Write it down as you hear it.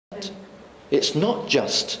It's not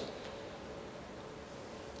just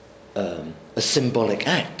a symbolic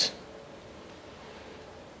act.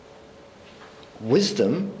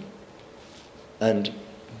 Wisdom and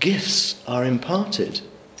gifts are imparted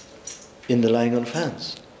in the laying on of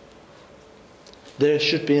hands. There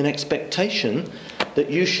should be an expectation that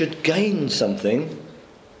you should gain something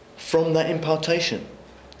from that impartation.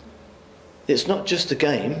 It's not just a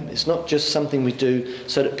game. It's not just something we do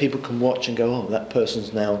so that people can watch and go, oh, that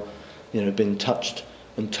person's now, been touched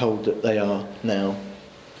and told that they are now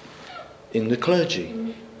in the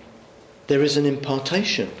clergy. There is an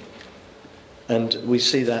impartation. And we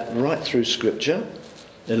see that right through Scripture.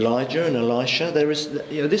 Elijah and Elisha,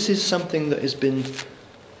 this is something that has been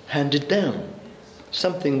handed down.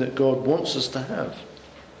 Something that God wants us to have.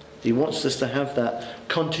 He wants us to have that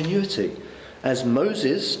continuity. As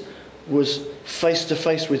Moses was face to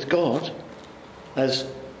face with God, as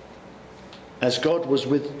God was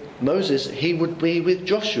with Moses, he would be with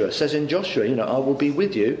Joshua. It says in Joshua, I will be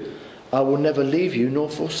with you. I will never leave you nor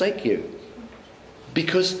forsake you.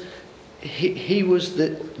 Because he was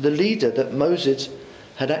the leader that Moses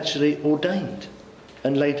had actually ordained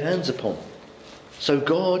and laid hands upon. So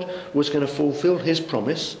God was going to fulfill his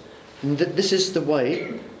promise. And this is the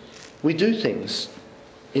way we do things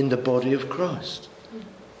in the body of Christ,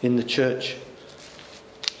 in the church,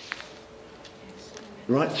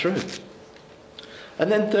 right through.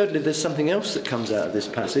 And then thirdly, there's something else that comes out of this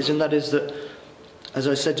passage, and that is that, as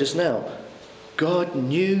I said just now, God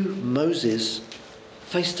knew Moses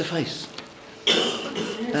face to face.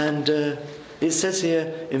 And it says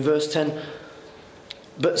here in verse 10,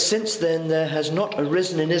 but since then there has not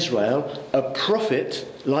arisen in Israel a prophet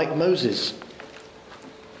like Moses.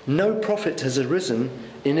 No prophet has arisen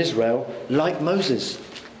in Israel like Moses,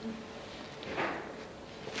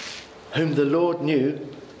 whom the Lord knew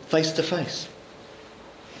face to face.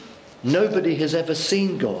 Nobody has ever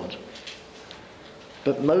seen God,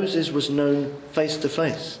 but Moses was known face to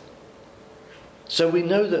face. So we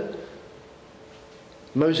know that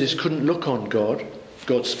Moses couldn't look on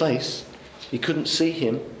God's face. He couldn't see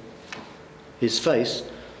him, his face,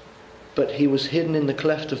 but he was hidden in the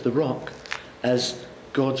cleft of the rock as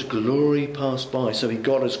God's glory passed by. So he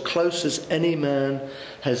got as close as any man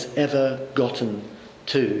has ever gotten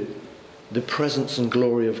to the presence and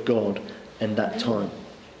glory of God in that time.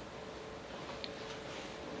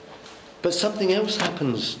 But something else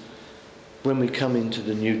happens when we come into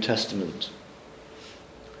the New Testament.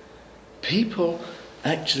 People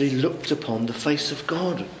actually looked upon the face of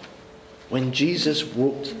God when Jesus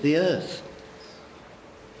walked the earth.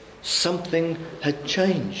 Something had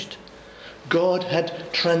changed. God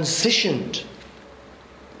had transitioned.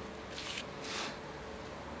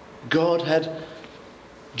 God had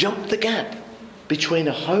jumped the gap between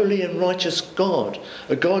a holy and righteous God,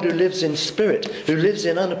 a God who lives in spirit, who lives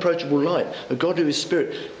in unapproachable light, a God who is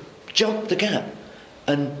spirit, jumped the gap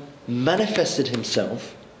and manifested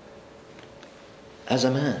himself as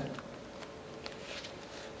a man.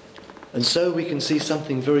 And so we can see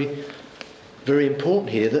something very, very important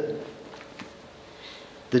here, that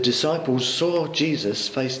the disciples saw Jesus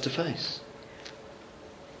face to face.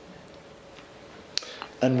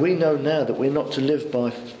 And we know now that we're not to live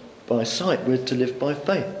by sight, we're to live by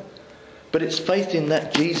faith. But it's faith in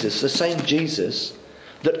that Jesus, the same Jesus,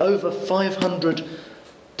 that over 500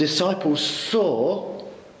 disciples saw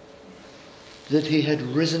that he had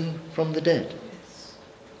risen from the dead.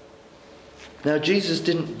 Now, Jesus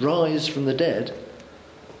didn't rise from the dead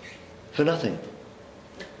for nothing.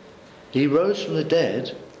 He rose from the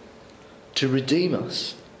dead to redeem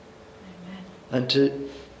us. Amen. And to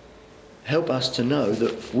help us to know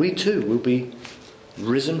that we too will be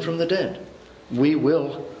risen from the dead. We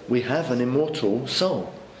have an immortal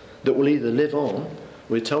soul that will either live on,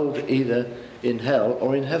 we're told, either in hell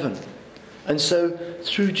or in heaven. And so,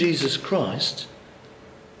 through Jesus Christ,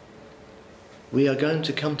 we are going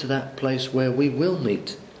to come to that place where we will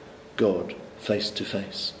meet God face to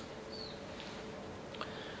face.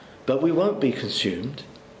 But we won't be consumed.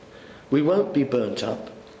 We won't be burnt up,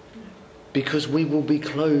 because we will be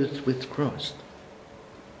clothed with Christ.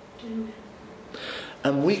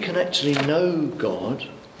 And we can actually know God,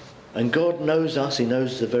 and God knows us. He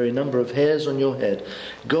knows the very number of hairs on your head.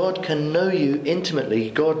 God can know you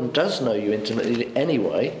intimately. God does know you intimately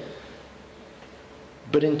anyway.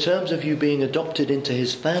 But in terms of you being adopted into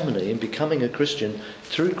his family and becoming a Christian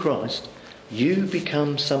through Christ, you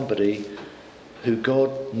become somebody who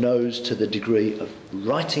God knows to the degree of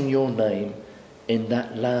writing your name in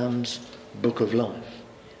that Lamb's book of life.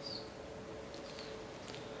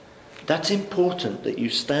 That's important, that you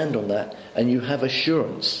stand on that and you have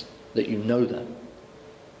assurance that you know that.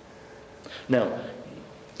 Now,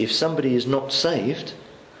 if somebody is not saved,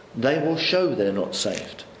 they will show they're not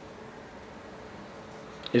saved.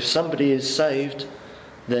 If somebody is saved,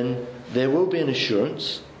 then there will be an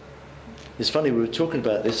assurance. It's funny, we were talking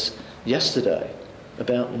about this yesterday,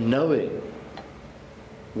 about knowing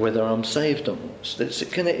whether I'm saved or not.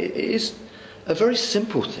 It is a very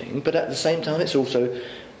simple thing, but at the same time it's also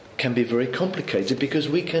can be very complicated, because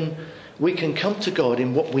we can come to God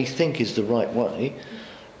in what we think is the right way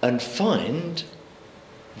and find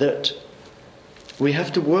that we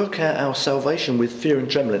have to work out our salvation with fear and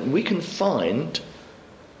trembling. And we can find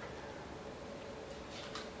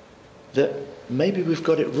that maybe we've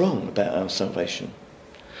got it wrong about our salvation.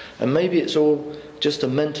 And maybe it's all just a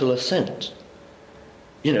mental assent.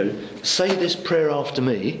 You know, say this prayer after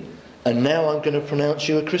me, and now I'm going to pronounce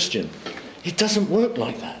you a Christian. It doesn't work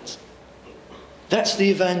like that. That's the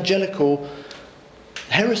evangelical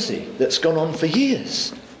heresy that's gone on for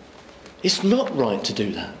years. It's not right to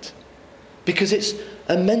do that, because it's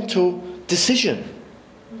a mental decision.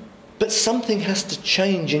 But something has to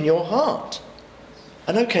change in your heart.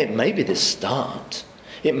 And okay, it may be this start,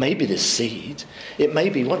 it may be this seed, it may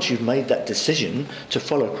be once you've made that decision to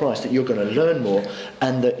follow Christ that you're going to learn more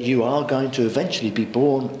and that you are going to eventually be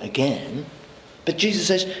born again. But Jesus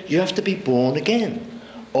says you have to be born again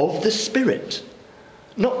of the Spirit,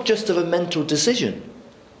 not just of a mental decision.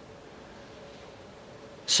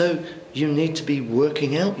 So you need to be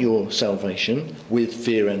working out your salvation with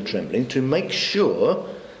fear and trembling to make sure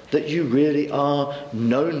that you really are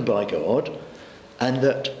known by God, and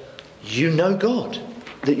that you know God,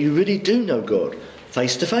 that you really do know God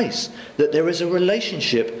face to face, that there is a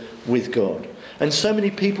relationship with God. And so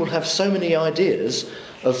many people have so many ideas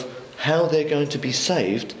of how they're going to be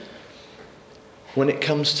saved when it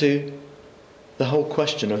comes to the whole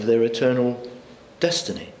question of their eternal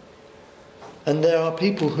destiny. And there are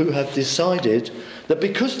people who have decided that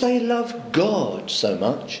because they love God so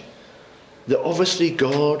much, that obviously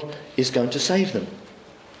God is going to save them.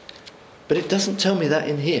 But it doesn't tell me that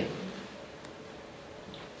in here.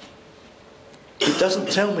 It doesn't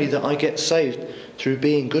tell me that I get saved through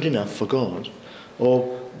being good enough for God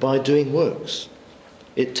or by doing works.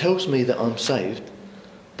 It tells me that I'm saved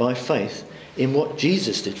by faith in what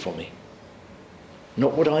Jesus did for me,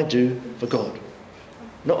 not what I do for God.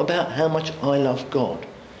 Not about how much I love God.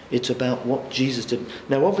 It's about what Jesus did.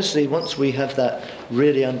 Now obviously once we have that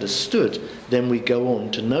really understood, then we go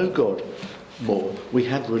on to know God more. We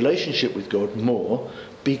have relationship with God more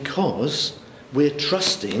because we're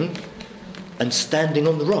trusting and standing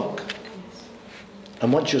on the rock.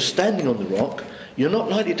 And once you're standing on the rock, you're not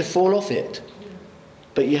likely to fall off it.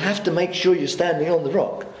 But you have to make sure you're standing on the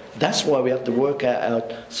rock. That's why we have to work out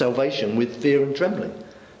our salvation with fear and trembling.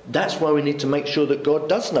 That's why we need to make sure that God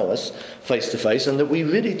does know us face to face, and that we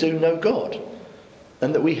really do know God,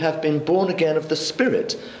 and that we have been born again of the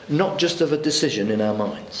Spirit, not just of a decision in our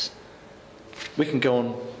minds. We can go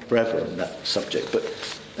on forever on that subject, but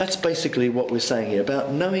that's basically what we're saying here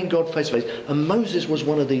about knowing God face to face. And Moses was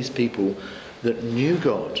one of these people that knew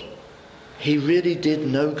God. He really did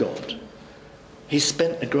know God. He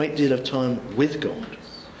spent a great deal of time with God,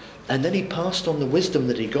 and then he passed on the wisdom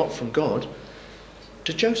that he got from God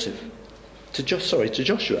to Joshua.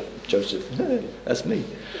 Joseph. That's me.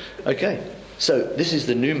 Okay. So this is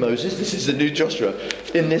the new Moses, this is the new Joshua.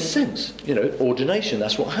 In this sense, ordination,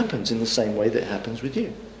 that's what happens in the same way that happens with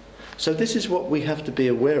you. So this is what we have to be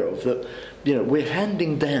aware of, that, we're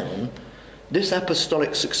handing down this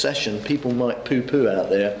apostolic succession. People might poo-poo out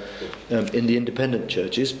there in the independent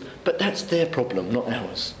churches, but that's their problem, not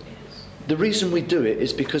ours. The reason we do it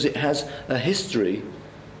is because it has a history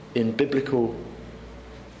in biblical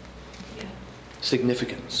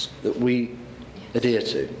significance that we adhere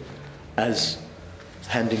to as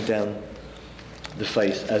handing down the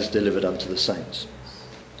faith as delivered unto the saints.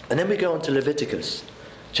 And then we go on to Leviticus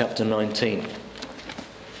chapter 19.